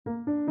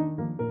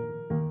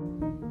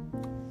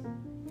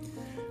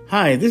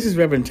Hi, this is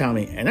Reverend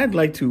Tommy, and I'd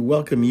like to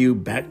welcome you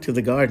back to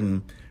the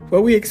garden, where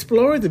we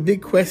explore the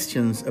big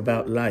questions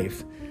about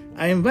life.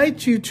 I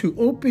invite you to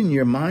open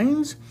your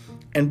minds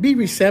and be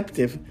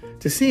receptive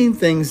to seeing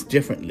things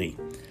differently.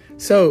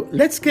 So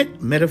let's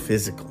get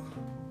metaphysical.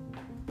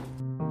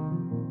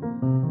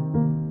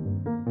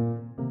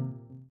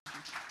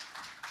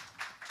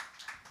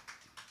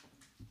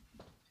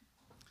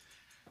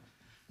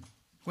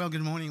 Well,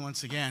 good morning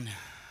once again.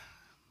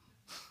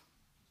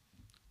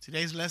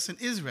 Today's lesson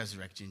is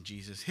Resurrecting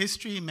Jesus,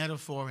 history,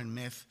 metaphor, and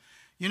myth.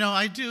 You know,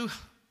 I do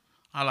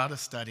a lot of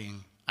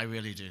studying. I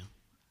really do.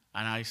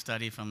 And I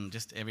study from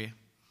just every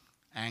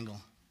angle.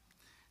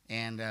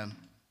 And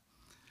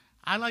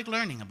I like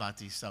learning about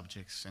these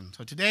subjects. And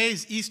so today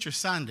is Easter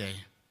Sunday.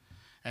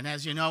 And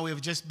as you know,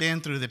 we've just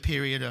been through the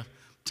period of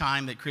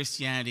time that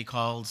Christianity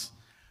calls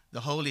the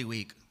Holy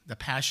Week, the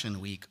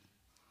Passion Week.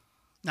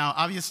 Now,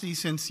 obviously,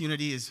 since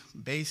Unity is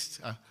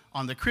based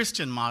on the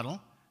Christian model,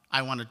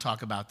 I want to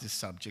talk about this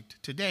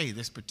subject today,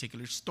 this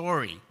particular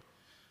story.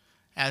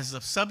 As the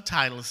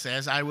subtitle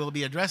says, I will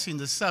be addressing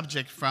the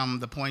subject from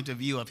the point of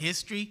view of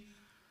history,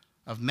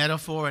 of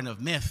metaphor, and of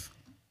myth.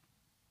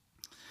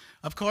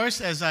 Of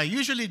course, as I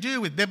usually do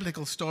with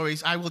biblical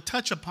stories, I will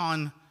touch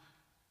upon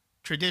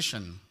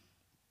tradition.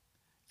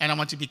 And I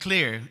want to be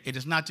clear, it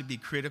is not to be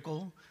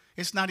critical.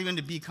 It's not even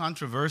to be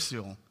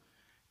controversial.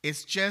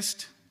 It's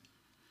just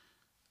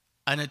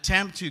an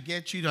attempt to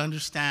get you to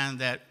understand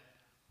that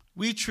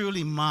we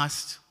truly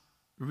must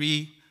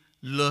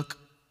re-look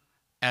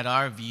at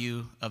our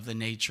view of the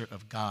nature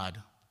of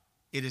God.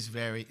 It is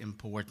very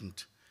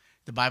important.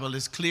 The Bible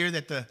is clear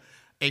that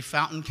a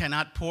fountain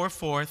cannot pour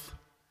forth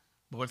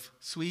both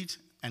sweet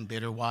and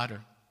bitter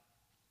water.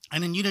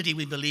 And in Unity,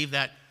 we believe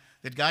that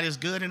God is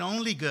good and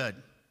only good.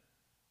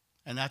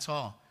 And that's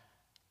all.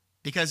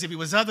 Because if it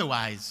was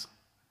otherwise,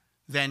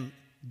 then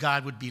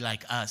God would be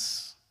like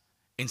us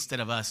instead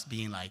of us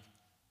being like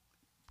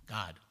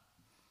God.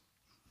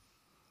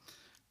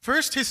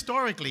 First,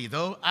 historically,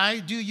 though, I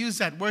do use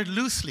that word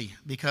loosely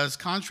because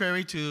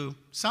contrary to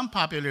some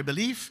popular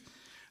belief,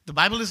 the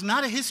Bible is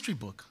not a history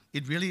book.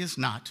 It really is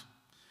not.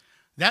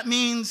 That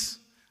means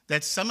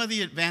that some of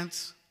the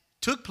events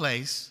took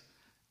place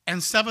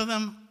and some of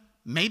them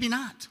maybe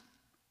not.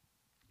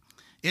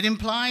 It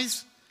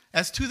implies,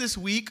 as to this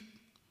week,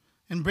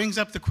 and brings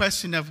up the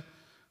question of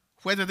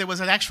whether there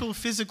was an actual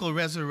physical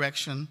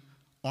resurrection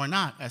or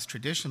not, as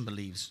tradition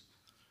believes.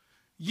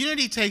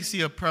 Unity takes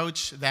the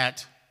approach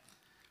that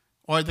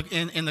or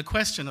in the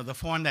question of the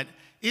form that,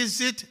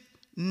 is it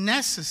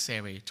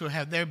necessary to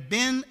have there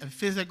been a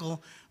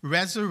physical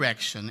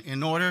resurrection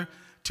in order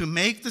to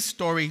make the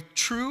story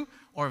true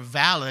or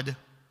valid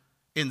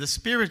in the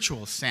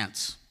spiritual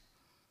sense?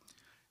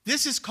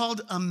 This is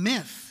called a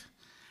myth,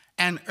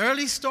 and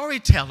early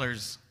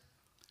storytellers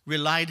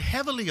relied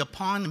heavily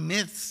upon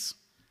myths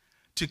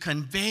to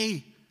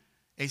convey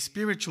a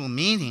spiritual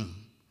meaning.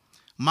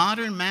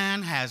 Modern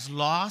man has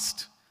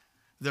lost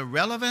the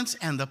relevance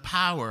and the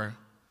power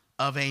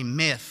of a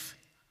myth.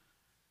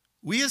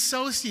 We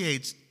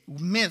associate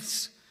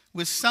myths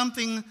with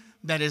something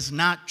that is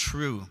not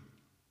true.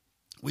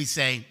 We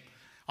say,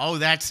 oh,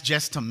 that's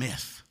just a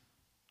myth.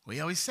 We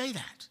always say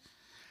that.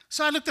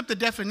 So I looked up the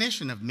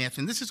definition of myth,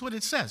 and this is what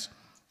it says.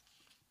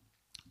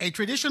 A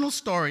traditional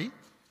story,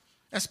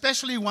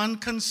 especially one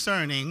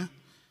concerning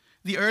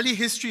the early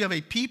history of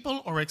a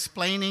people or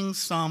explaining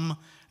some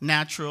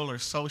natural or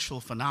social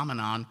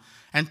phenomenon,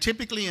 and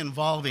typically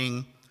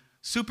involving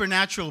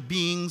supernatural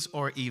beings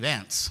or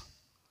events.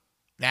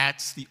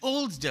 That's the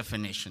old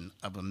definition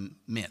of a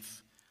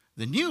myth.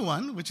 The new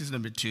one, which is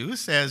number 2,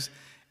 says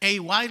a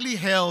widely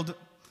held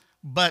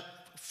but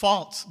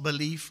false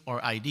belief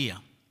or idea.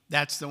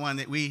 That's the one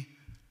that we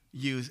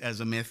use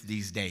as a myth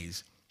these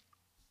days.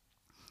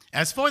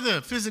 As for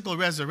the physical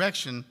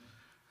resurrection,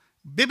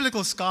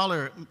 biblical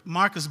scholar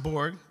Marcus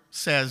Borg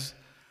says,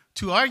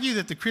 to argue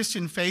that the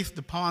Christian faith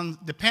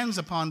depends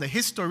upon the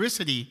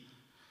historicity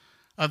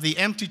of the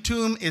empty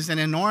tomb is an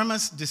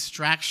enormous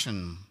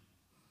distraction.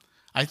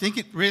 I think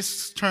it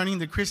risks turning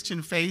the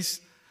Christian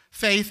faith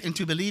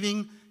into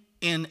believing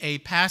in a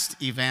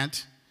past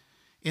event,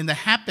 in the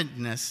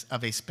happenedness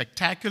of a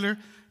spectacular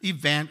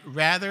event,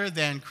 rather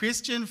than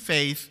Christian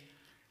faith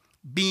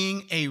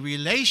being a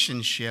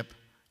relationship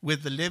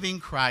with the living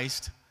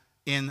Christ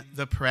in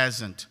the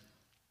present.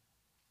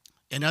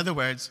 In other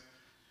words,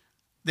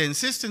 the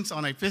insistence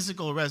on a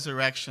physical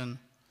resurrection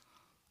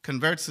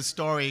converts the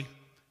story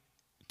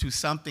to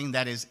something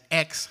that is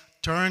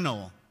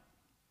external.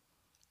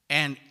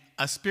 And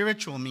a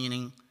spiritual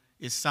meaning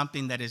is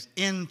something that is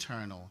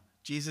internal.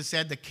 Jesus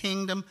said the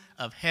kingdom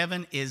of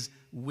heaven is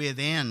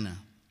within.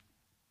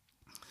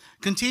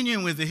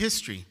 Continuing with the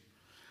history,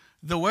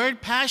 the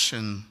word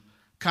passion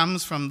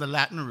comes from the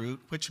Latin root,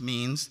 which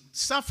means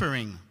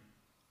suffering.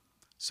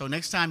 So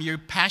next time you're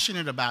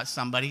passionate about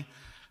somebody,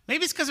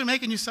 maybe it's because they're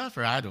making you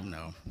suffer. I don't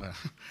know.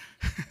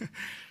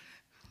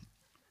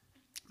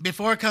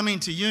 Before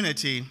coming to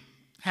Unity,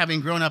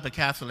 having grown up a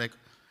Catholic,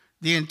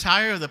 the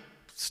entire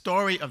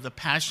story of the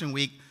Passion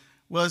Week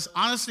was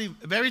honestly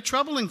very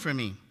troubling for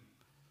me.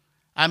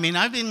 I mean,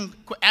 I've been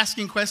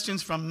asking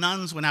questions from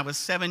nuns when I was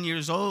 7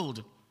 years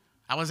old.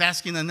 I was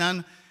asking the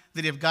nun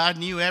that if God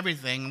knew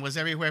everything and was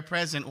everywhere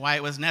present, why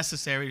it was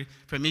necessary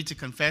for me to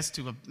confess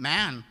to a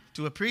man,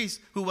 to a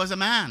priest who was a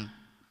man.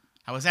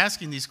 I was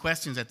asking these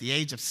questions at the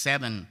age of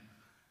 7.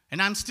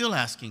 And I'm still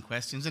asking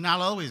questions, and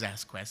I'll always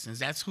ask questions.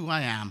 That's who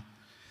I am.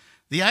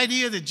 The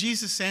idea that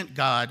Jesus sent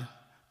God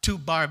to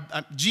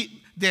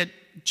that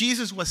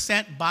Jesus was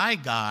sent by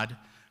God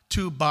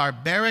to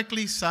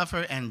barbarically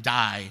suffer and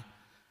die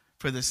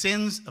for the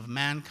sins of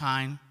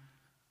mankind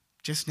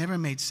just never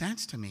made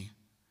sense to me.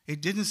 It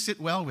didn't sit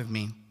well with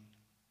me.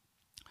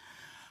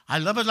 I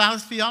love a lot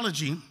of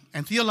theology,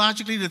 and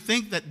theologically to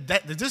think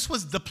that this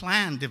was the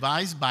plan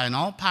devised by an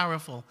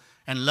all-powerful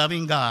and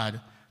loving God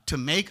to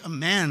make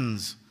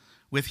amends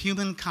with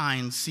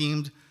humankind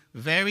seemed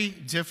very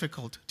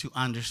difficult to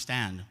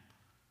understand.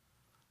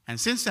 And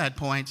since that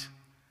point,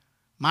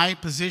 my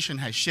position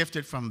has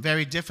shifted from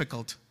very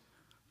difficult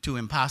to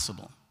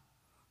impossible.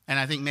 And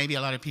I think maybe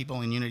a lot of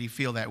people in Unity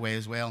feel that way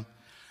as well.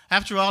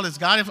 After all, as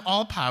God is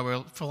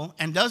all-powerful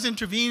and does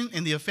intervene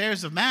in the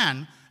affairs of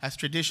man, as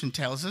tradition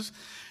tells us,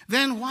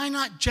 then why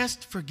not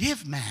just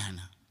forgive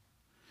man?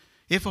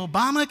 If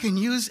Obama can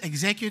use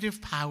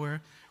executive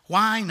power,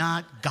 why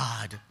not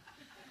God?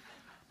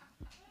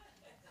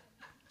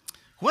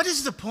 What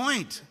is the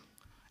point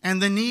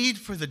and the need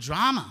for the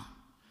drama,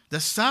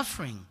 the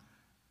suffering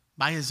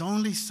by his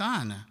only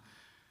son?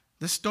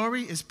 The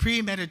story is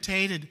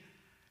premeditated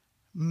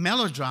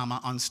melodrama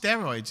on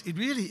steroids. It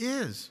really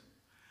is.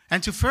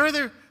 And to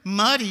further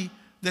muddy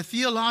the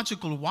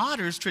theological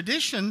waters,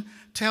 tradition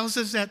tells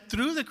us that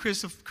through the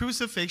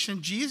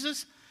crucifixion,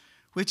 Jesus,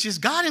 which is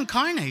God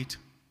incarnate,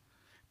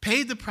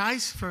 paid the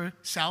price for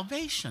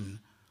salvation.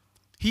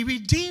 He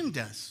redeemed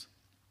us.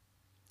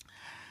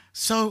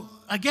 So,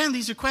 again,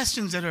 these are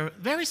questions that are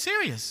very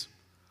serious.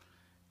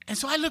 And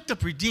so I looked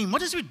up redeem.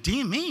 What does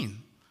redeem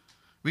mean?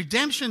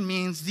 Redemption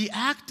means the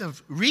act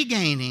of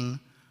regaining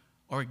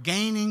or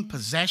gaining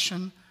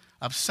possession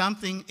of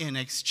something in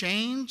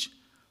exchange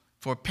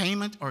for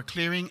payment or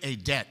clearing a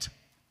debt.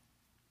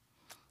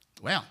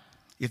 Well,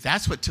 if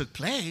that's what took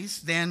place,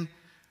 then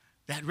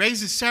that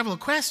raises several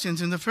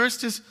questions. And the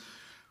first is,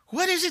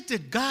 what is it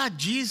that God,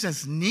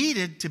 Jesus,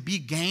 needed to be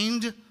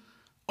gained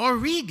or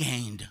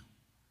regained?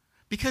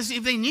 Because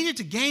if they needed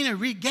to gain or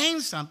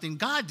regain something,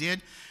 God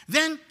did,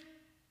 then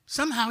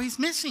somehow he's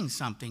missing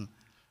something.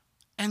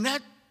 And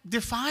that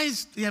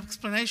defies the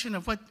explanation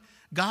of what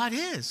God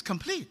is,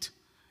 complete.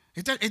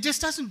 It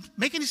just doesn't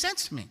make any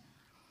sense to me.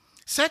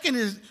 Second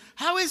is,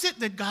 how is it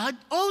that God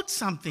owed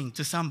something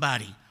to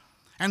somebody?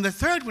 And the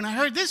third, when I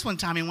heard this one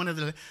time in one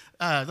of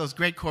those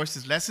great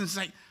courses lessons,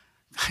 like,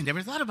 I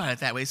never thought about it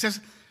that way. It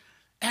says,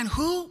 and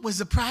who was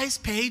the price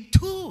paid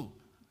to?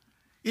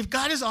 If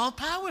God is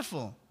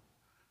all-powerful,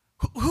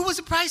 who was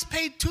the price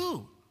paid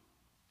to?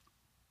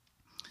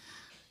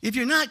 If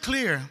you're not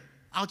clear,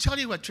 I'll tell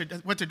you what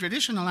the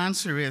traditional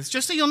answer is,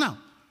 just so you'll know.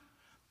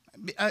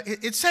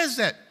 It says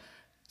that,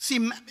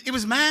 see, it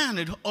was man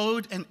that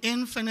owed an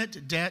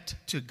infinite debt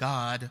to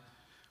God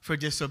for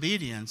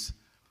disobedience.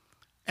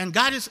 And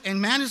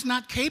man is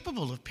not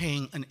capable of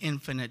paying an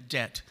infinite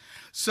debt.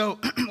 So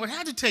what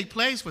had to take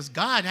place was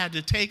God had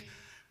to take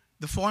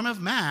the form of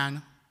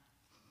man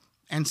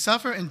and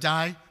suffer and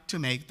die to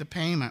make the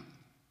payment.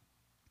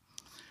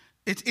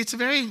 It's a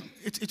very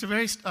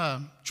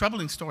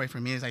troubling story for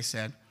me, as I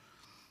said.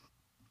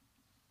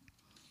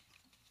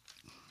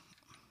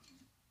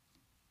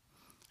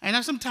 And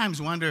I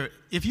sometimes wonder,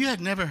 if you had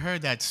never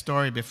heard that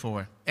story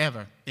before,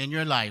 ever, in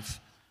your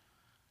life,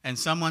 and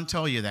someone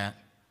told you that,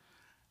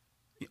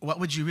 what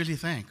would you really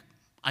think?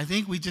 I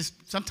think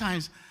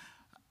sometimes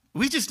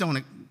we just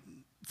don't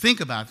think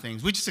about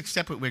things. We just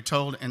accept what we're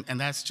told, and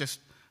that's just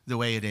the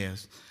way it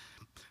is.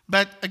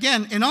 But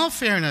again, in all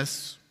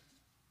fairness,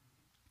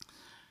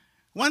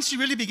 once you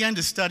really begin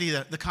to study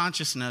the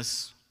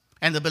consciousness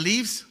and the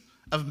beliefs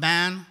of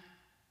man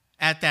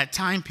at that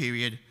time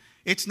period,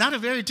 it's not a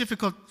very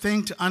difficult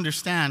thing to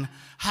understand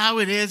how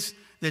it is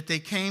that they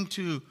came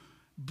to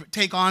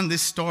take on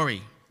this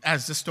story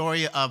as the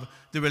story of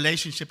the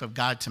relationship of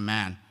God to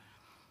man.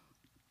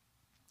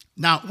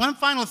 Now, one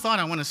final thought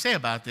I want to say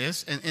about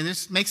this, and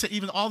this makes it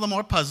even all the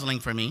more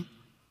puzzling for me,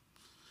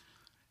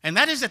 and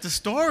that is that the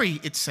story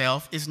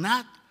itself is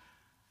not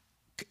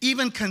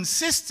even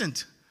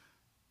consistent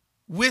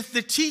with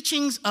the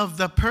teachings of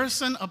the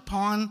person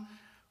upon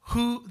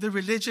who the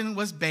religion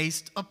was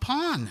based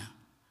upon.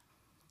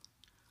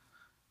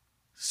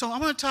 So I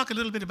want to talk a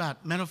little bit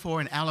about metaphor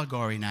and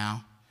allegory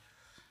now.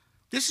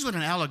 This is what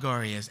an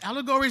allegory is.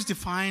 Allegory is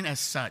defined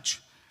as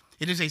such.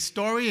 It is a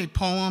story, a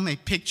poem, a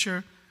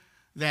picture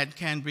that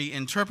can be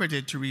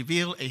interpreted to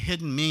reveal a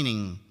hidden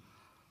meaning,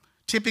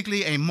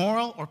 typically a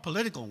moral or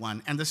political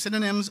one, and the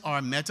synonyms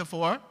are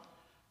metaphor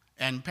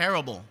and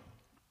parable.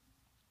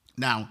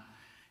 Now,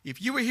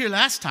 if you were here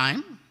last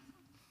time,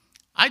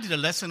 I did a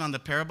lesson on the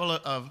parable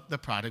of the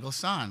prodigal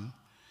son.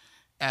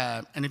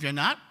 And if you're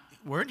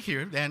weren't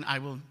here, then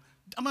I'm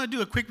going to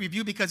do a quick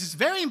review because it's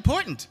very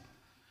important.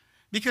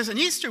 Because in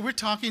Easter, we're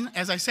talking,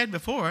 as I said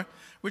before,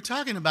 we're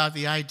talking about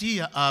the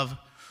idea of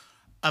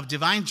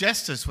divine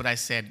justice, what I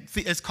said.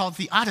 It's called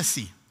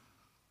theodicy.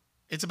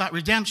 It's about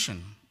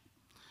redemption.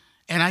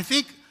 And I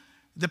think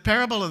the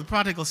parable of the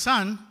prodigal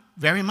son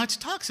very much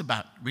talks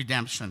about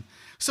redemption.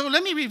 So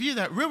let me review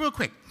that real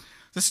quick.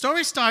 The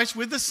story starts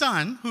with the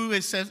son, who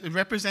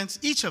represents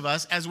each of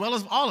us as well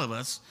as all of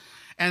us.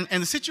 And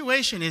the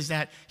situation is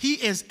that he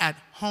is at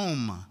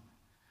home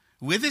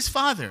with his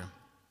father,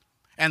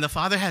 and the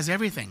father has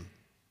everything.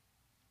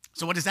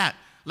 So what is that?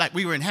 Like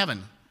we were in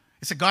heaven.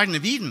 It's a Garden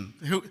of Eden.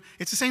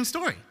 It's the same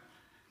story.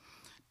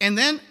 And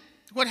then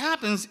what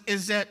happens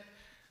is that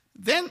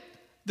then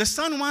the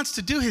son wants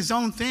to do his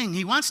own thing.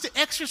 He wants to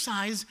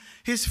exercise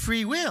his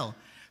free will.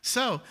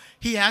 So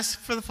he asks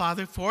for the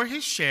father for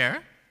his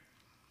share,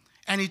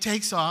 and he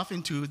takes off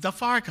into the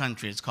far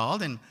country, it's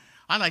called. And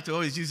I like to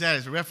always use that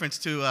as a reference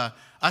to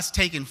us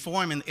taking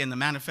form in the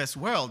manifest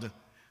world.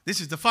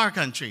 This is the far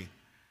country,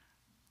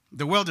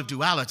 the world of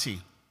duality.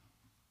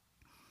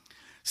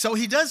 So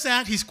he does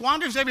that. He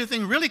squanders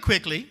everything really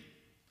quickly,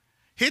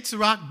 hits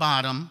rock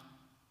bottom,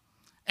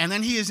 and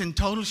then he is in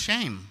total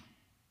shame.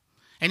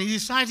 And he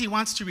decides he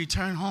wants to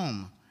return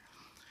home.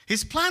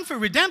 His plan for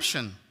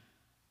redemption,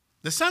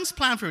 the son's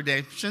plan for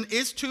redemption,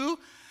 is to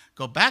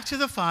go back to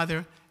the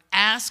father,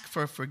 ask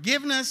for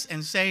forgiveness,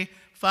 and say,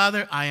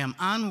 Father, I am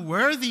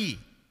unworthy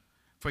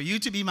for you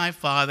to be my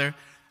father.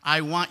 I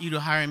want you to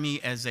hire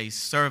me as a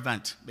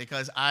servant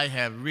because I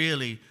have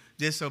really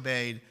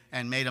disobeyed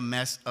and made a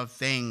mess of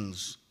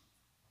things.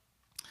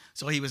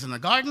 So he was in the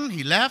garden,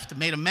 he left,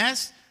 made a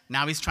mess.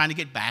 Now he's trying to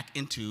get back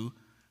into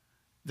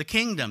the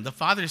kingdom, the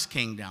Father's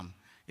kingdom.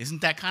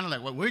 Isn't that kind of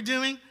like what we're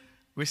doing?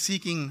 We're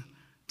seeking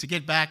to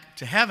get back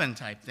to heaven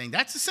type thing.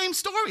 That's the same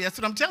story. That's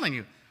what I'm telling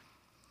you.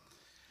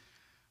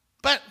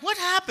 But what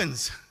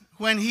happens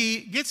when he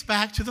gets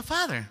back to the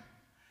Father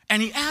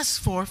and he asks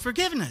for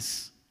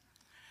forgiveness?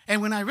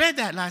 And when I read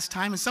that last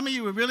time, and some of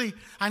you were really,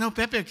 I know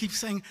Pepe keeps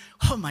saying,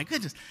 oh my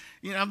goodness,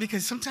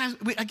 because sometimes,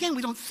 we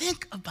don't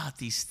think about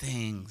these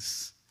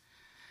things.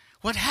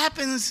 What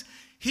happens,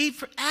 he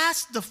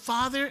asked the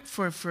Father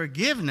for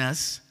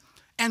forgiveness,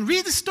 and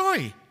read the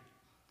story.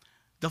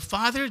 The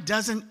Father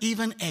doesn't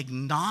even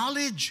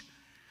acknowledge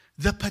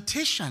the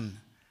petition,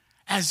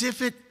 as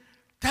if it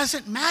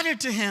doesn't matter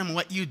to him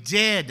what you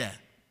did.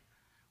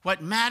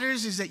 What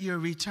matters is that you're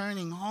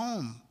returning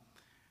home.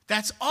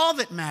 That's all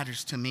that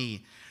matters to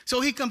me.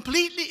 So he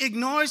completely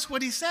ignores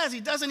what he says.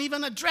 He doesn't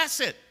even address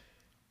it.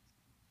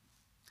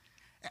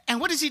 And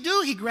what does he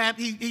do?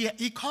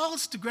 He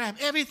calls to grab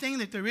everything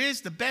that there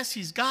is, the best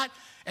he's got,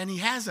 and he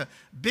has a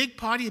big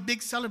party, a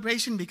big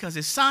celebration because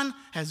his son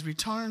has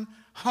returned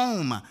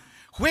home.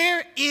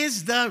 Where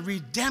is the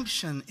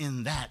redemption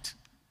in that?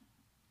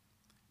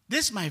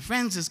 This, my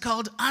friends, is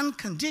called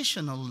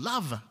unconditional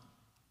love.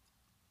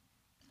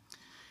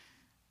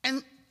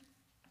 And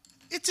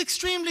it's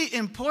extremely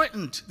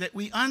important that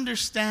we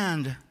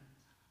understand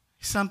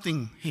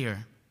something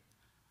here.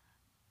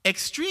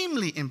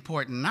 Extremely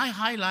important. And I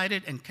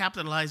highlighted and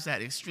capitalized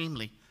that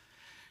extremely.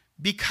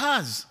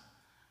 Because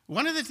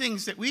one of the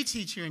things that we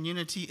teach here in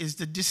Unity is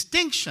the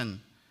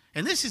distinction,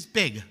 and this is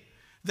big,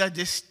 the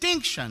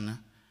distinction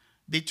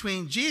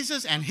between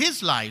Jesus and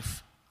his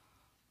life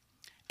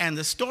and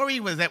the story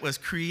that was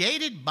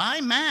created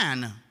by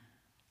man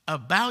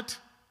about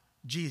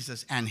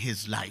Jesus and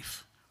his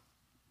life.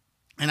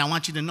 And I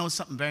want you to know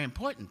something very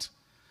important.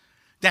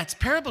 That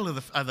parable of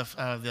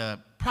the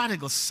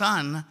prodigal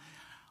son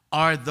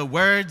are the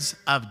words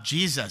of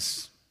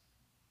Jesus.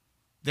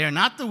 They're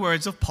not the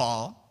words of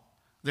Paul.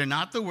 They're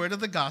not the word of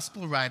the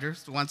gospel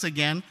writers, once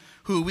again,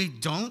 who we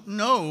don't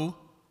know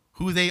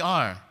who they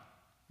are.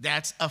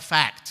 That's a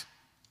fact.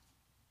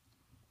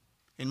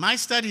 In my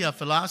study of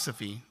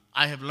philosophy,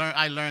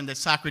 I learned that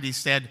Socrates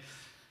said,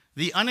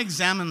 the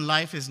unexamined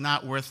life is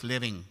not worth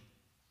living.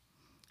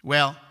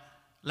 Well,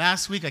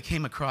 last week I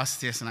came across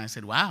this and I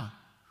said, wow,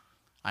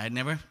 I had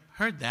never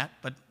heard that,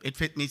 but it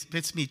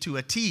fits me to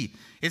a T.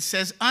 It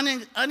says,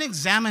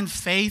 unexamined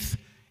faith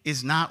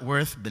is not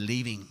worth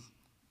believing.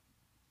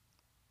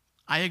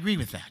 I agree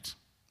with that.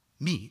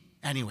 Me,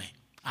 anyway.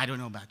 I don't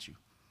know about you.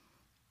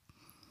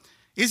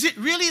 Is it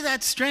really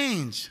that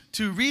strange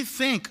to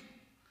rethink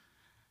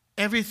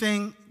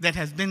everything that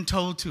has been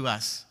told to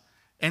us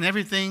and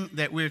everything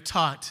that we're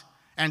taught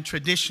and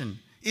tradition?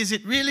 Is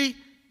it really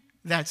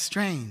that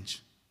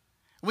strange?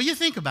 Well, you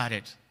think about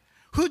it.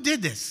 Who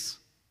did this?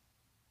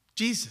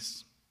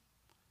 Jesus.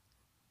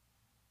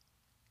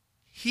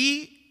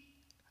 He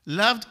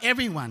loved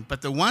everyone,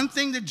 but the one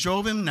thing that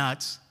drove him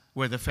nuts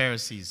were the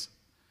Pharisees,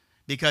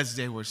 because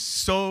they were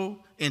so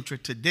into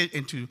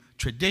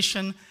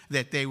tradition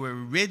that they were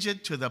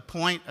rigid to the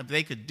point of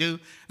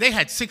they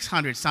had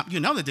 600 something.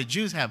 You know that the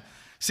Jews have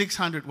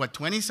 600,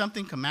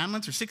 20-something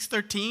commandments, or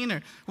 613,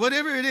 or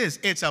whatever it is.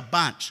 It's a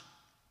bunch.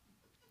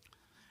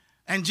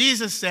 And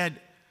Jesus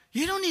said,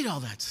 you don't need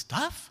all that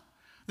stuff.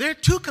 There are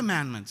 2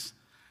 commandments.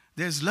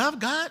 There's love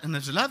God and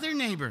there's love their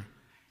neighbor.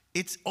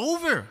 It's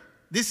over.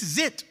 This is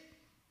it.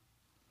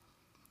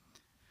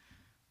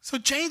 So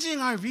changing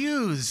our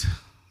views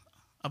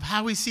of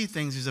how we see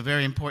things is a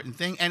very important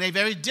thing and a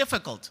very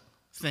difficult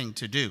thing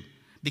to do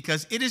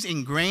because it is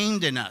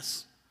ingrained in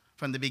us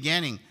from the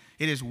beginning.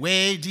 It is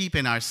way deep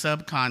in our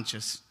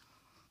subconscious.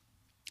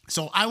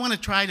 So I want to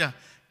try to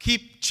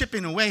keep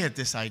chipping away at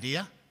this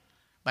idea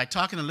by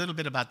talking a little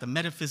bit about the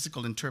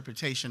metaphysical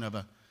interpretation of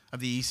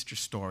the Easter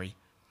story.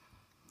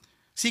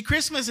 See,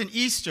 Christmas and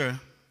Easter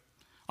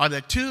are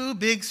the two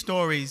big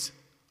stories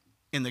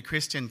in the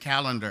Christian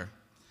calendar.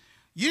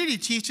 Unity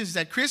teaches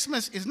that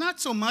Christmas is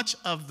not so much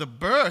of the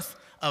birth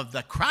of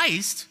the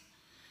Christ,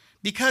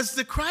 because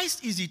the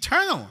Christ is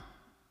eternal.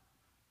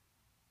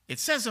 It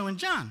says so in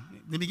John.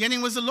 In the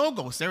beginning was the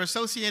Logos. They're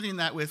associating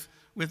that with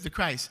the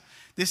Christ.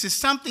 This is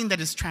something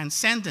that is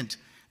transcendent,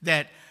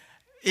 that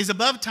is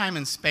above time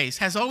and space,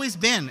 has always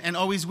been and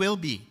always will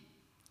be.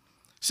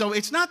 So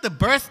it's not the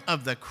birth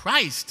of the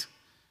Christ.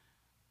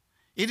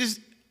 It is,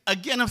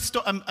 again, a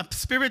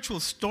spiritual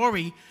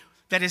story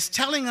that is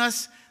telling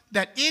us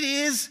that it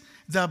is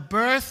the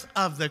birth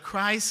of the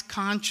Christ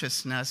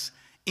consciousness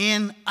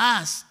in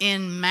us,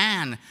 in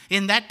man,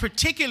 in that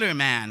particular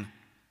man.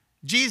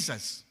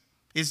 Jesus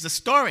is the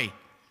story.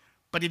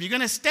 But if you're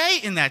going to stay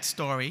in that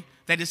story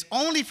that is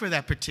only for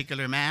that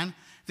particular man,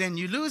 then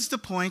you lose the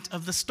point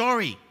of the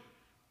story.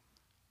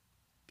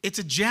 It's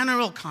a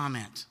general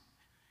comment.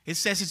 It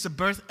says it's the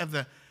birth of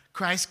the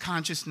Christ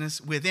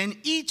consciousness within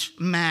each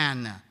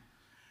man.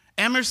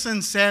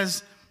 Emerson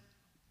says,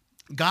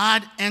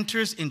 God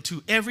enters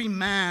into every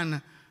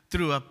man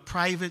through a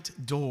private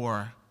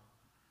door.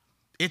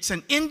 It's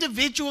an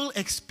individual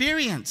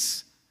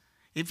experience.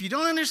 If you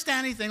don't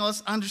understand anything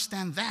else,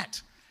 understand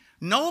that.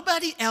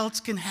 Nobody else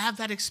can have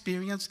that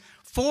experience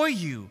for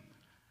you.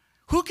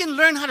 Who can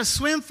learn how to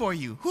swim for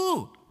you?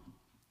 Who?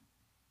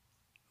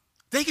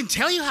 They can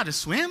tell you how to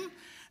swim.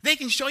 They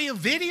can show you a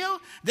video.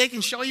 They can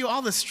show you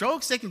all the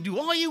strokes. They can do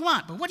all you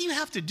want. But what do you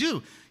have to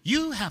do?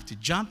 You have to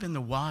jump in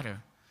the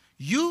water.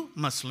 You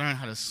must learn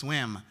how to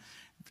swim.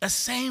 The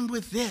same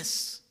with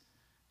this.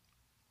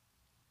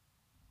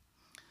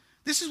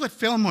 This is what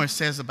Fillmore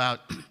says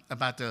about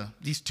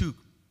these two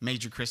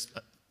major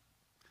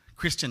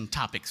Christian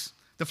topics.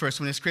 The first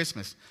one is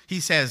Christmas.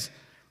 He says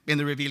in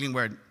the Revealing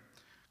Word,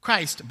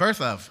 Christ, birth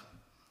of.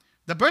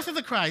 The birth of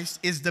the Christ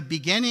is the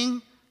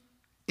beginning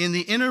in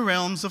the inner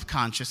realms of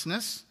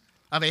consciousness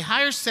of a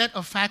higher set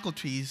of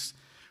faculties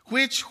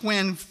which,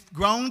 when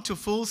grown to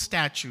full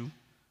stature,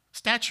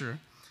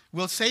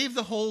 will save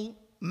the whole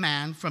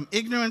man from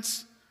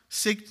ignorance,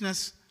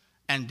 sickness,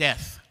 and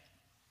death.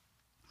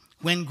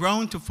 When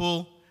grown to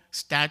full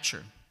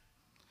stature.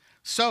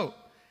 So,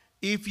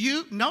 if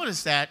you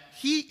notice that,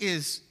 he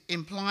is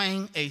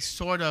implying a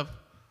sort of,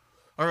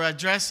 or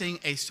addressing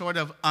a sort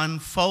of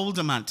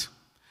unfoldment.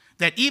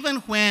 That even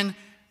when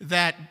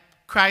that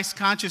Christ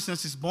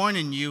consciousness is born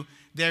in you,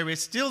 there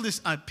is still this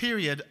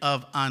period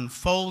of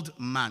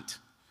unfoldment.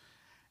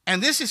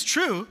 And this is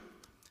true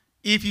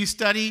if you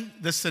study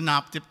the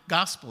Synoptic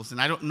Gospels. And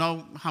I don't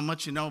know how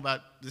much you know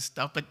about this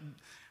stuff, but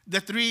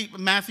the three,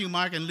 Matthew,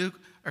 Mark, and Luke,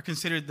 are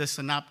considered the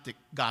Synoptic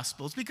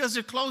Gospels because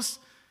they're close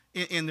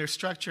in their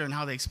structure and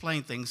how they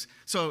explain things.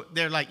 So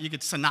they're like, you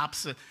could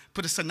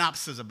put a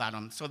synopsis about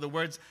them. So the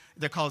words,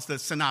 they're called the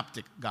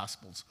Synoptic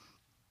Gospels.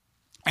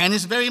 And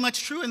it's very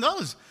much true in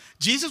those.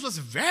 Jesus was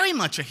very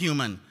much a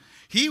human.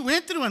 He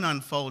went through an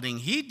unfolding.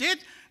 He did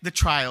the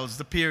trials,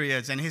 the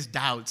periods, and his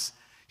doubts.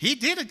 He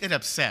did get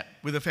upset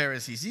with the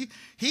Pharisees.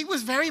 He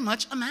was very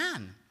much a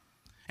man.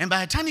 And by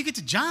the time you get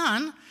to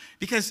John,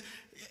 because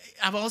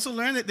I've also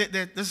learned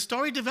that the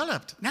story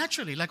developed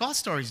naturally, like all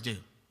stories do.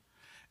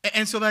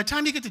 And so by the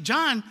time you get to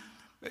John,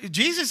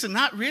 Jesus is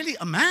not really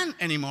a man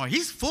anymore.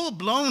 He's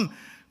full-blown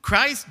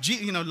Christ,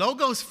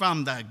 Logos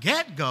from the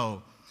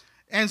get-go.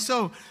 And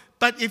so,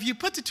 but if you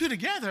put the two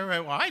together,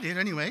 well, I did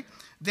anyway,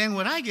 then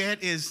what I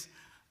get is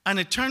an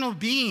eternal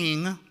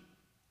being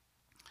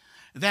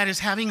that is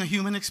having a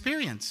human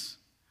experience,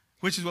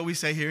 which is what we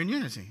say here in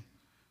Unity.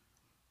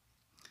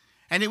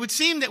 And it would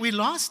seem that we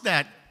lost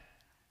that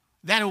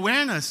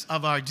awareness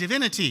of our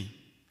divinity.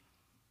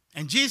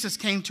 And Jesus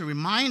came to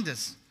remind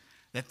us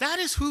that that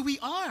is who we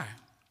are.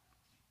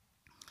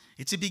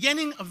 It's the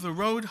beginning of the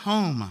road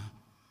home.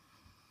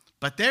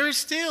 But there is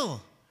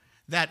still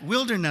that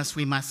wilderness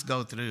we must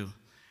go through.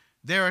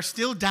 There are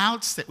still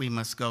doubts that we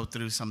must go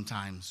through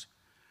sometimes.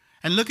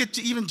 And look at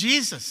even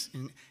Jesus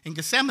in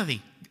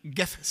Gethsemane,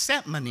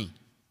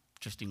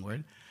 interesting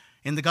word,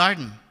 in the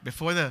garden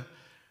before the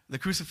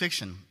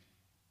crucifixion.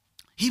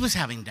 He was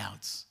having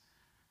doubts.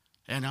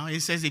 He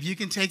says, if you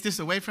can take this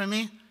away from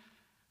me,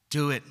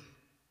 do it.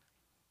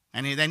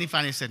 And then he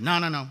finally said,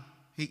 no.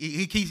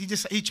 He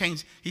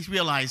changed. He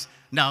realized,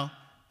 no,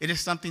 it is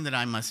something that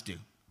I must do.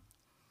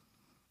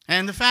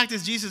 And the fact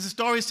is, Jesus'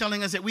 story is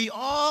telling us that we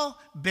all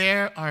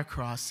bear our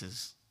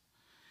crosses.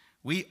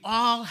 We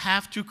all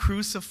have to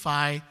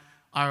crucify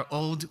our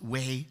old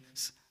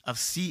ways of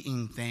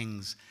seeing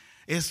things.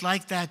 It's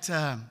like that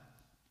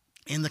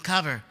in the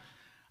cover.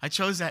 I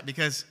chose that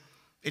because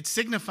it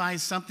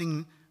signifies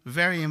something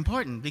very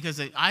important.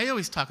 Because I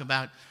always talk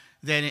about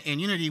that in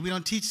Unity we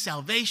don't teach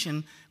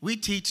salvation, we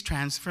teach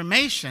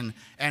transformation.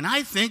 And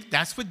I think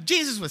that's what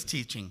Jesus was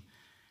teaching,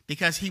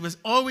 because he was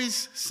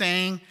always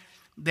saying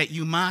that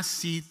you must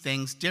see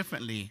things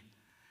differently.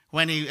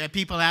 When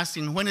people asked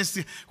him, when is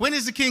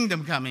the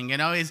kingdom coming? You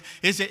know, is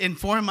it in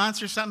 4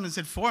 months or something? He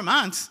said, 4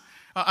 months?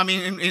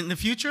 In the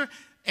future?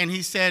 And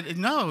he said,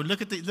 no,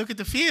 look at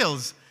the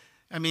fields.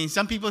 I mean,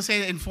 some people say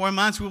that in 4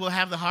 months we will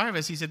have the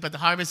harvest. He said, but the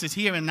harvest is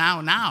here and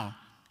now.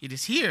 It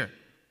is here.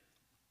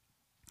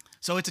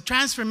 So it's a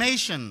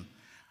transformation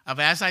of,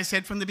 as I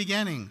said from the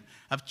beginning,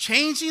 of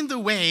changing the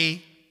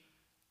way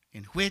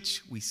in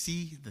which we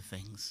see the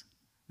things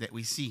that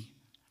we see.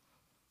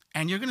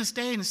 And you're going to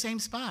stay in the same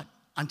spot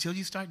until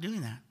you start doing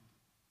that.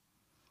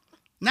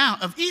 Now,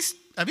 of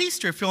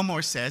Easter,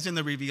 Fillmore says in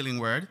the Revealing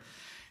Word,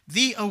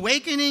 the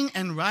awakening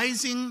and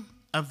rising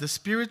of the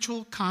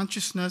spiritual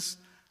consciousness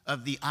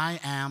of the I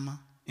am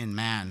in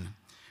man,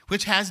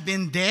 which has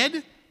been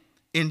dead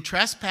in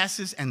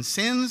trespasses and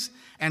sins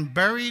and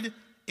buried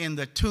in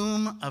the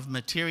tomb of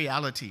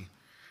materiality.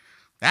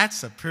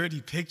 That's a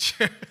pretty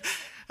picture.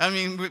 I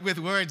mean, with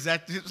words,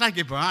 it's like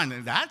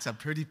Iran. That's a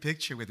pretty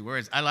picture with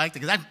words. I like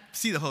it because I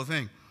see the whole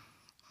thing.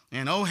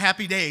 And oh,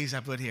 happy days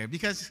I put here,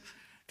 because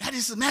that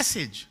is the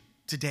message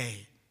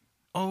today.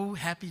 Oh,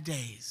 happy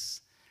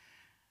days.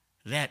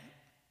 That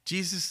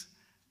Jesus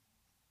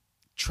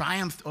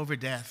triumphed over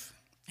death.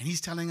 And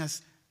he's telling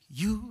us,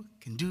 you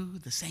can do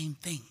the same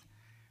thing,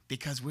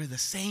 because we're the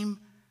same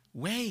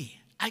way.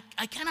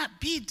 I cannot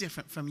be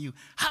different from you.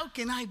 How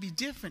can I be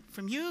different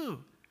from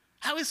you?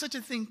 How is such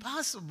a thing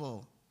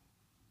possible?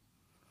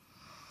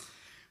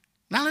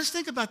 Now let's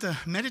think about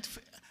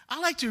I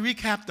like to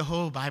recap the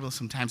whole Bible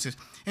sometimes.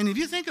 And if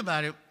you think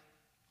about it,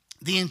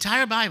 the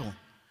entire Bible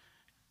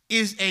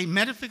is a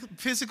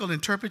metaphysical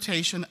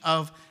interpretation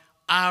of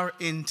our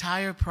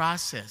entire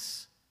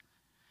process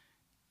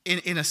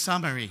in a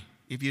summary,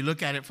 if you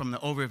look at it from the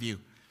overview.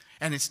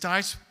 And it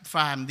starts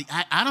from the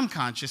Adam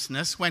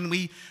consciousness when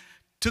we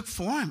took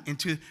form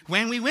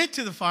when we went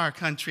to the far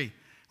country,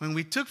 when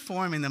we took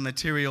form in the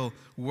material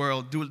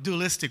world,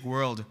 dualistic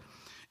world.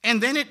 And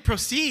then it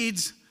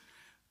proceeds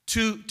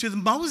to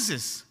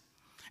Moses.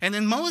 And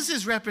then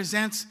Moses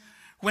represents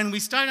when we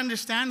start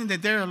understanding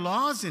that there are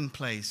laws in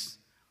place.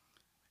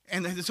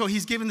 And so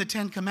he's given the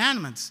 10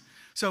 Commandments.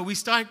 So we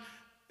start,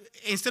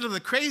 instead of the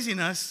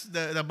craziness,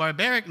 the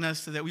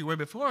barbaricness that we were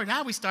before,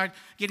 now we start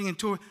getting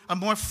into a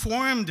more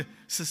formed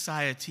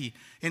society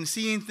and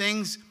seeing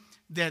things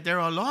that there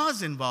are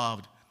laws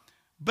involved.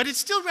 But it's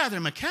still rather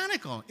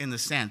mechanical in the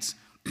sense.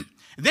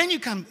 Then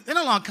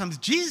along comes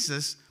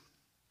Jesus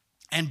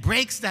and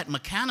breaks that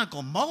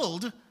mechanical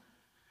mold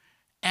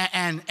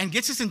and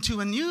gets us into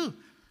a new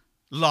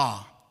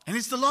law. And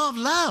it's the law of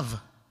love.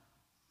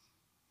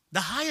 The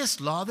highest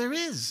law there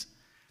is.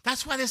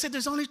 That's why they said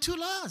there's only 2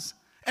 laws,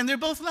 and they're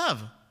both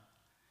love.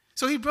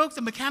 So he broke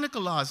the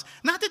mechanical laws.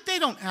 Not that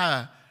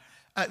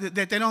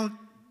they don't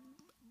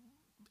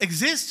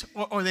exist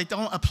or they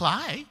don't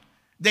apply.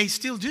 They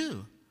still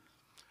do.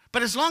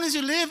 But as long as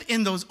you live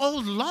in those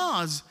old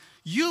laws,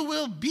 you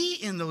will be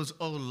in those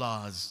old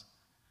laws.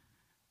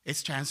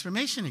 It's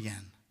transformation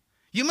again.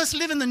 You must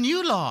live in the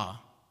new law,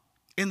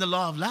 in the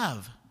law of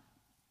love.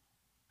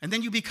 And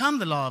then you become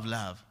the law of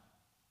love.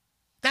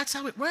 That's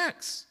how it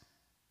works.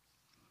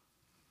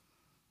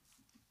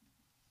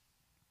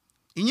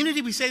 In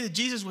Unity, we say that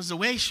Jesus was the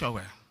way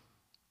shower.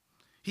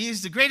 He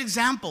is the great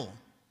example,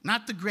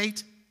 not the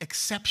great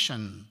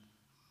exception.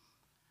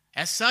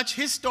 As such,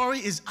 his story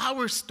is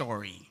our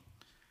story.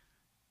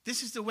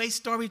 This is the way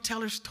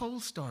storytellers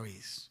told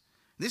stories.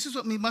 This is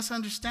what we must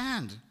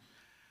understand.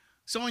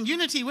 So in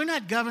Unity, we're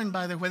not governed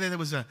by whether there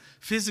was a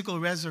physical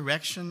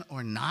resurrection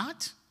or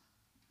not,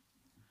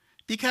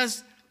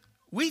 because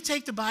we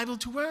take the Bible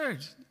to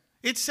word.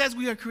 It says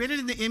we are created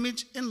in the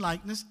image and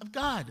likeness of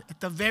God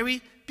at the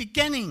very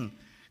beginning.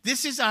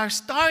 This is our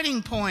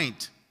starting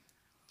point.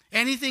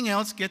 Anything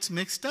else gets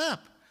mixed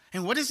up.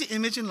 And what is the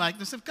image and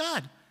likeness of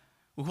God?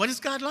 Well, what is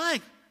God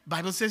like? The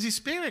Bible says he's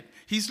spirit.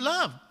 He's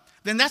love.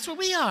 Then that's what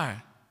we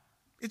are.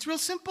 It's real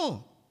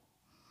simple.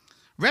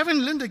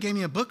 Reverend Linda gave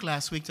me a book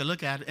last week to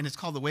look at, and it's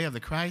called The Way of the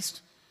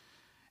Christ.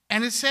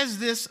 And it says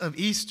this of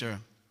Easter.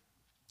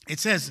 It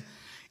says,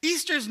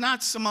 Easter is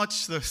not so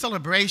much the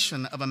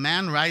celebration of a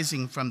man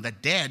rising from the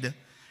dead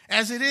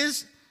as it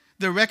is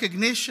the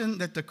recognition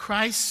that the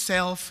Christ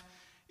self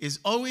is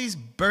always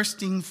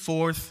bursting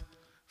forth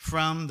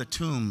from the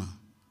tomb.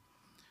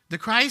 The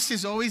Christ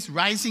is always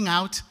rising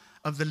out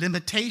of the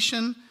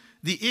limitation,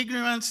 the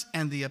ignorance,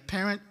 and the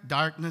apparent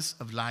darkness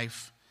of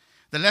life.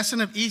 The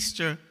lesson of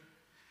Easter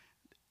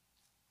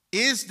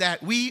is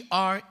that we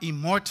are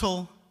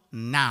immortal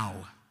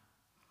now.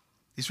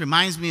 This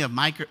reminds me of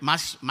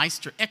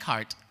Meister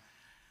Eckhart,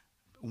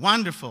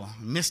 wonderful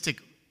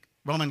mystic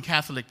Roman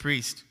Catholic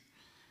priest.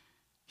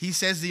 He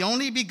says, the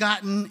only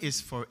begotten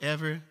is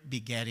forever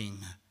begetting.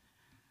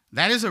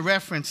 That is a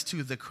reference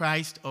to the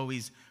Christ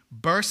always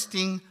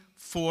bursting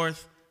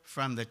forth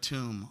from the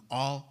tomb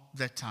all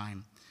the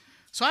time.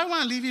 So I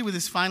want to leave you with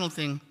this final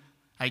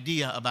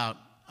idea about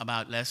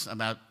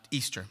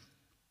Easter.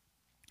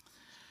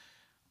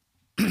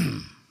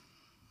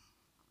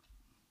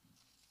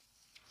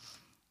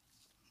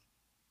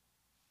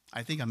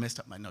 I think I messed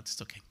up my notes.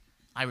 It's okay.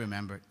 I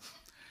remember it.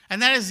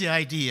 And that is the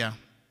idea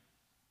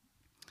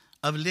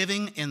of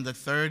living in the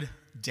third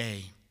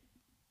day.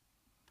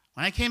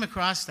 When I came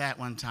across that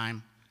one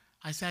time,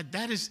 I said,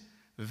 that is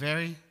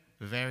very,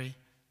 very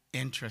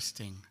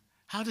interesting.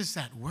 How does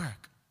that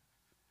work?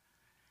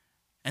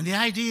 And the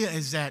idea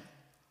is that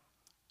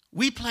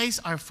we place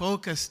our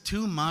focus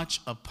too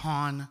much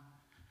upon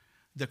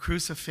the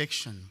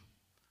crucifixion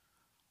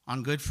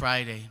on Good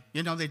Friday.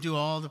 You know, they do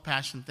all the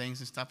passion things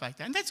and stuff like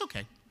that, and that's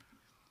okay.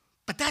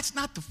 But that's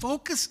not the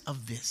focus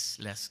of this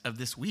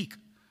week,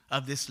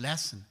 of this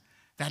lesson.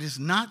 That is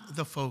not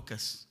the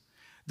focus.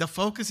 The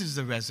focus is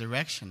the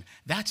resurrection.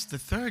 That's the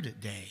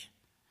third day.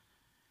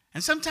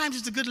 And sometimes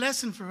it's a good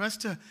lesson for us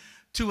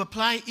to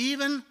apply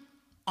even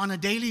on a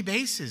daily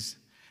basis,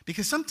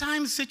 because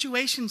sometimes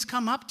situations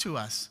come up to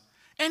us.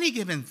 Any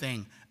given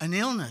thing, an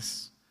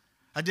illness,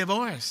 a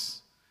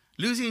divorce,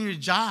 losing your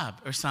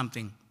job or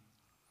something.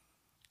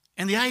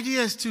 And the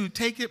idea is to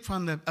take it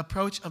from the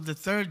approach of the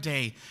third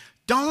day.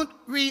 Don't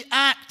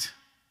react.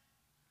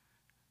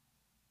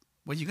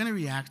 Well, you're going to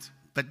react,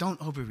 but don't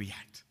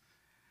overreact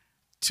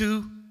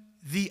to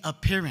the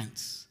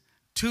appearance,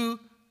 to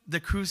the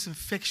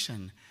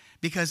crucifixion.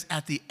 Because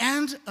at the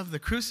end of the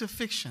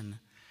crucifixion,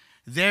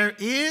 there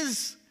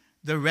is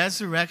the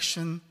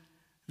resurrection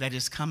that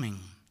is coming.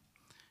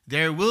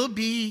 There will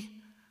be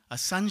a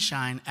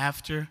sunshine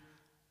after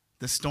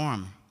the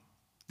storm.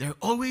 There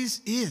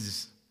always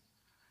is.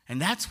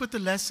 And that's what the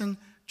lesson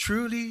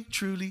truly,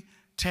 truly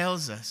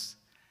tells us,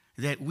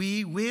 that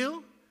we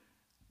will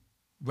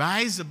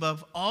rise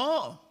above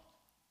all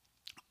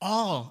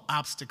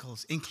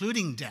obstacles,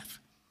 including death.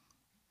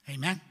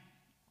 Amen.